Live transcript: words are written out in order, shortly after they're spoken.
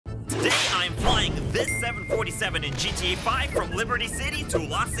this 747 in GTA 5 from Liberty City to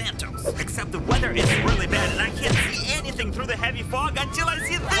Los Santos. Except the weather is really bad and I can't see anything through the heavy fog until I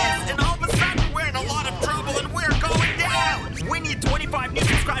see this, and all of a sudden we're in a lot of trouble and we're going down. We need 25 new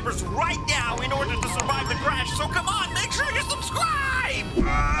subscribers right now in order to survive the crash, so come on, make sure you subscribe!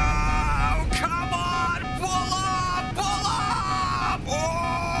 Oh, come on, pull up, pull up! Oh!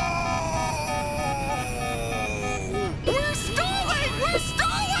 We're stalling, we're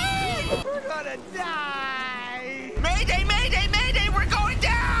stalling! We're gonna die! Mayday, mayday, mayday, we're going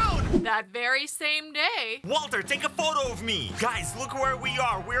down! That very same day. Walter, take a photo of me. Guys, look where we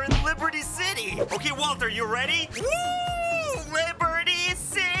are. We're in Liberty City. Okay, Walter, you ready? Woo! Liberty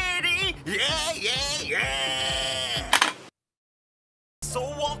City! Yeah, yeah, yeah! So,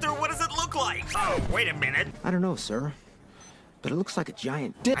 Walter, what does it look like? Oh, wait a minute. I don't know, sir. But it looks like a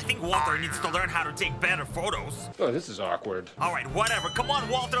giant dick. I think Walter needs to learn how to take better photos. Oh, this is awkward. All right, whatever. Come on,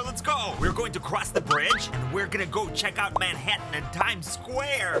 Walter, let's go. We're going to cross the bridge, and we're gonna go check out Manhattan and Times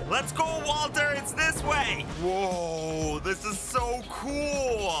Square. Let's go, Walter. It's this way. Whoa, this is so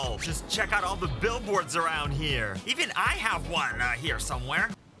cool. Just check out all the billboards around here. Even I have one here somewhere.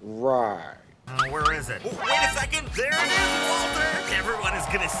 Right. Where is it? Oh, wait a second. There it is, Walter. Everyone is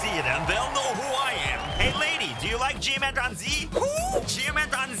gonna see it, and they'll know who I am. Hey, lady, do you like GMAntonZ? Who?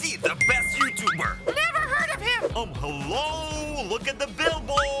 GMAntonZ, the best YouTuber. Never heard of him. Hello. Look at the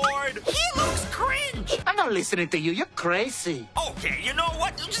billboard. He looks cringe. I'm not listening to you. You're crazy. Okay, you know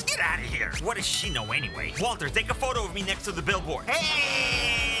what? Just get out of here. What does she know anyway? Walter, take a photo of me next to the billboard.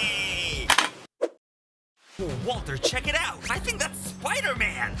 Hey! Oh, Walter, check it out. I think that's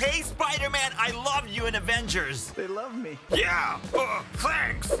Spider-Man. Hey, Spider-Man, I love you in Avengers. They love me. Yeah,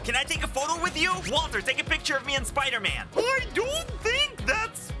 thanks. Can I take a photo with you? Walter, take a picture of me and Spider-Man. I don't think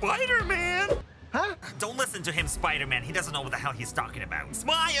that's Spider-Man. Huh? Don't listen to him, Spider-Man. He doesn't know what the hell he's talking about.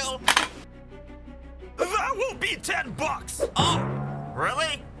 Smile. That will be $10. Oh,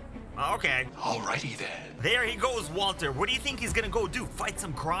 really? Okay. Alrighty then. There he goes, Walter. What do you think he's gonna go do? Fight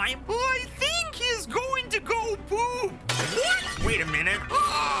some crime? I think he's going to go poop. What? Wait a minute.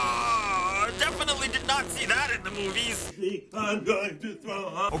 Definitely did not see that in the movies. I'm going to throw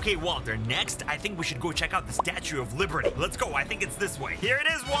up. Okay, Walter, next, I think we should go check out the Statue of Liberty. Let's go. I think it's this way. Here it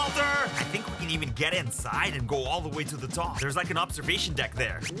is, Walter. I think we can even get inside and go all the way to the top. There's like an observation deck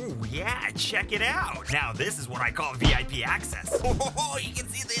there. Ooh, yeah, check it out. Now, this is what I call VIP access. Oh, you can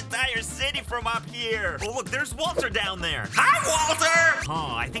see the entire city from up here. Oh, look, there's Walter down there. Hi, Walter!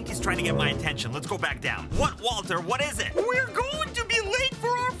 Oh, I think he's trying to get my attention. Let's go back down. What, Walter? What is it? We're going to be late for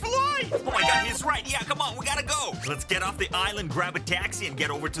our flight. Oh my God, he's right. Yeah, come on, we gotta go. Let's get off the island, grab a taxi, and get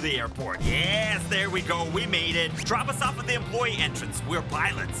over to the airport. Yes, there we go. We made it. Drop us off at the employee entrance. We're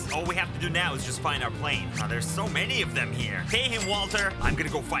pilots. All we have to do now is just find our plane. Oh, there's so many of them here. Pay him, Walter. I'm gonna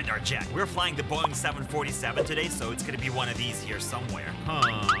go find our jet. We're flying the Boeing 747 today, so it's gonna be one of these here somewhere.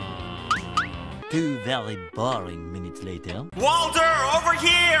 2 very boring minutes later. Walter, over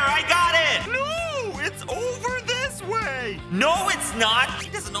here! I got it! No, it's over this way! No, it's not! He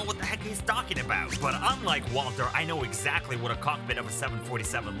doesn't know what the heck he's talking about. But unlike Walter, I know exactly what a cockpit of a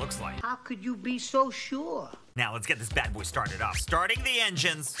 747 looks like. How could you be so sure? Now, let's get this bad boy started up. Starting the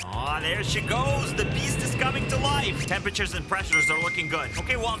engines. Oh, there she goes. The beast is coming to life. Temperatures and pressures are looking good.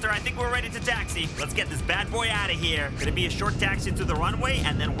 Okay, Walter, I think we're ready to taxi. Let's get this bad boy out of here. Gonna be a short taxi to the runway,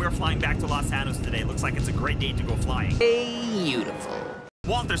 and then we're flying back to Los Santos today. Looks like it's a great day to go flying. Beautiful.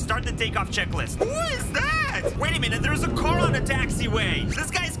 Walter, start the takeoff checklist. Who is that? Wait a minute, there's a car on the taxiway.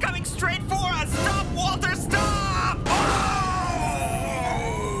 This guy's coming straight for us. Stop, Walter, stop! Oh!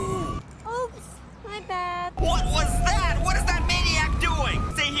 Oops, my bad. What was that? What is that maniac doing?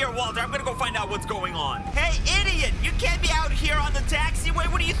 Stay here, Walter. I'm gonna go find out what's going on. Hey, idiot! You can't be out here on the taxiway.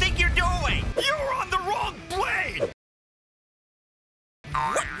 What do you think you're doing? You're on the wrong plane!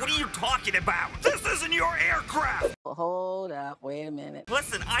 What are you talking about? This isn't your aircraft! Hold up, wait a minute.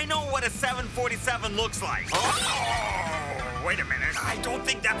 Listen, I know what a 747 looks like. Oh, wait a minute. I don't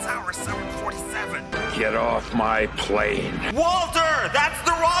think that's our 747. Get off my plane. Walter, that's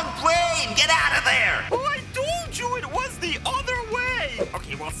the wrong plane! Get out of there! Oh, I told you it was the other way!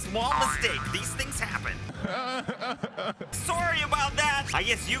 Okay, well, small mistake. These things happen. Sorry about that. I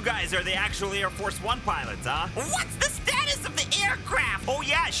guess you guys are the actual Air Force One pilots, huh? What's the status of the aircraft? Oh,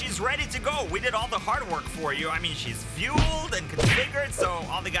 yeah, she's ready to go. We did all the hard work for you. I mean, she's fueled and configured, so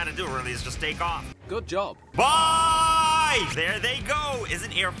all they gotta do really is just take off. Good job. Bye! There they go.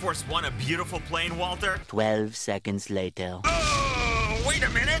 Isn't Air Force One a beautiful plane, Walter? 12 seconds later. Wait a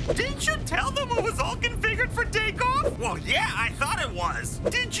minute. Didn't you tell them it was all configured for takeoff? Well, yeah, I thought it was.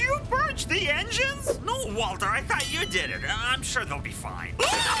 Did you purge the engines? No, Walter, I thought you did it. I'm sure they'll be fine.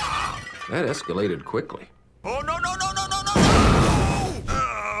 That escalated quickly. Oh, no, no, no, no, no, no, no!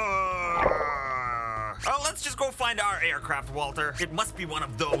 Let's just go find our aircraft, Walter. It must be one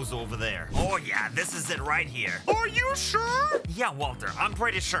of those over there. Oh, yeah, this is it right here. Are you sure? Yeah, Walter, I'm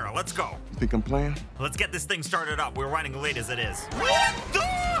pretty sure. Let's go. Think I'm playing? Let's get this thing started up. We're running late as it is. What the?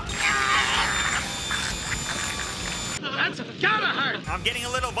 That's gotta hurt! I'm getting a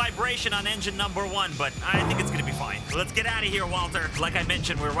little vibration on engine number 1, but I think it's gonna be fine. Let's get out of here, Walter. Like I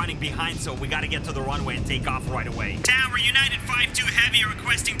mentioned, we're running behind, so we gotta get to the runway and take off right away. Tower, United 5-2 Heavy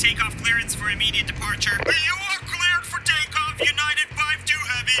requesting takeoff clearance for immediate departure. You are cleared for takeoff, United 5-2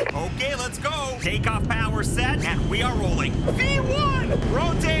 Heavy. Okay, let's go. Takeoff power set, and we are rolling. V1,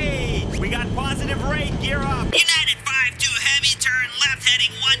 rotate. We got positive rate, gear up. United 5-2 Heavy, turn left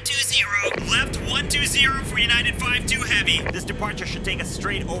heading 120. Left 120 for United 5-2 Heavy. This departure should take us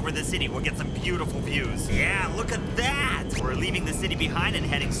straight over the city. We'll get some beautiful views. Yeah, look at that. We're leaving the city behind and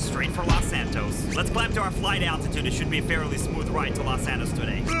heading straight for Los Santos. Let's climb to our flight altitude. It should be a fairly smooth ride to Los Santos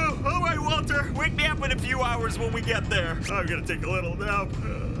today. All right, Walter. Wake me up in a few hours when we get there. I'm gonna take a little nap.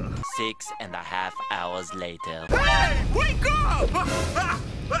 6.5 hours later. Hey, wake up!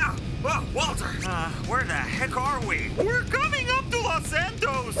 Walter, where the heck are we? We're coming up to Los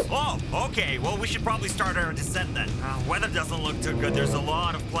Santos. Oh, okay. Well, we should probably start our descent then. Weather doesn't look too good. There's a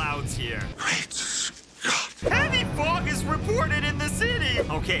lot of clouds here. Great Scott! Heavy fog is reported in the city.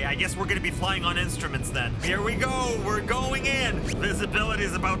 Okay, I guess we're gonna be flying on instruments then. Here we go. We're going in. Visibility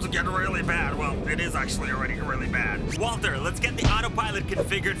is about to get really bad. Well, it is actually already really bad. Walter, let's get the autopilot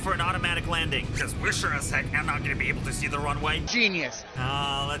configured for an automatic landing, because we're sure as heck I'm not gonna be able to see the runway. Genius.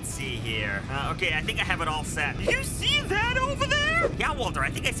 Let's see here. Okay, I think I have it all set. You see that over there? Yeah, Walter, I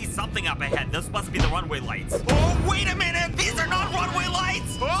think I see something up ahead. This must be the runway lights. Oh, wait a minute. These are not runway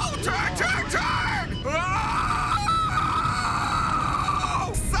lights. Oh, turn, turn, turn. Oh!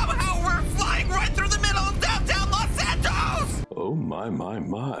 Somehow we're flying right through the middle of downtown Los Santos. Oh, my.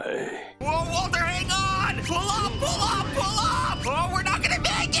 Whoa, Walter, hang on. Pull up, pull up, pull up. Oh, we're not gonna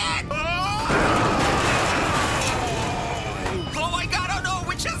make it. Oh my God, oh no,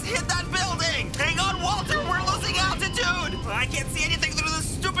 we just hit that building. Hang on, Walter, we're losing altitude. I can't see anything through this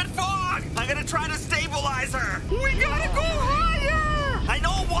stupid fog. I'm gonna try to stabilize her. We gotta go higher. I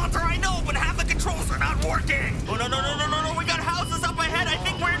know, Walter, I know, but half the controls are not working. Oh, no, no, no, no, no, no, we got houses up ahead. I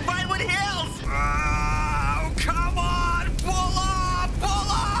think we're in Vinewood Hills. Oh, come on, pull up, pull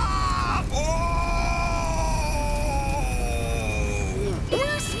up. Oh,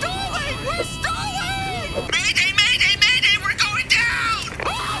 we're stalling, we're stalling. Mayday, mayday, mayday, we're going down.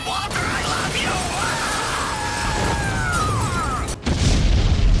 Oh, Walter, I love you.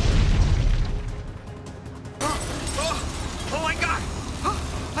 Oh my God.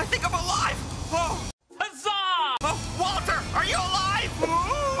 I think I'm alive. Oh. Huzzah! Oh, Walter, are you alive?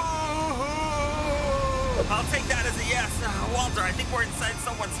 I'll take that as a yes. Walter, I think we're inside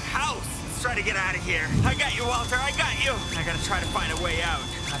someone's house. Let's try to get out of here. I got you, Walter. I got you. I gotta try to find a way out.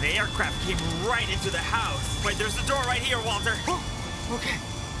 The aircraft came right into the house. Wait, there's the door right here, Walter. Oh, okay,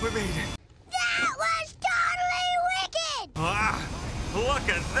 we made it. That was totally wicked! Look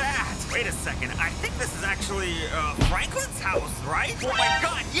at that. Wait a second. I think this is actually Franklin's house, right? Oh my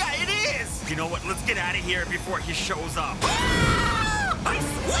God, yeah, it is. You know what? Let's get out of here before he shows up. I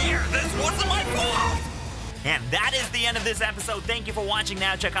swear, this wasn't my fault. And that is the end of this episode. Thank you for watching.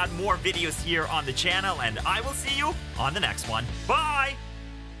 Now check out more videos here on the channel, and I will see you on the next one. Bye.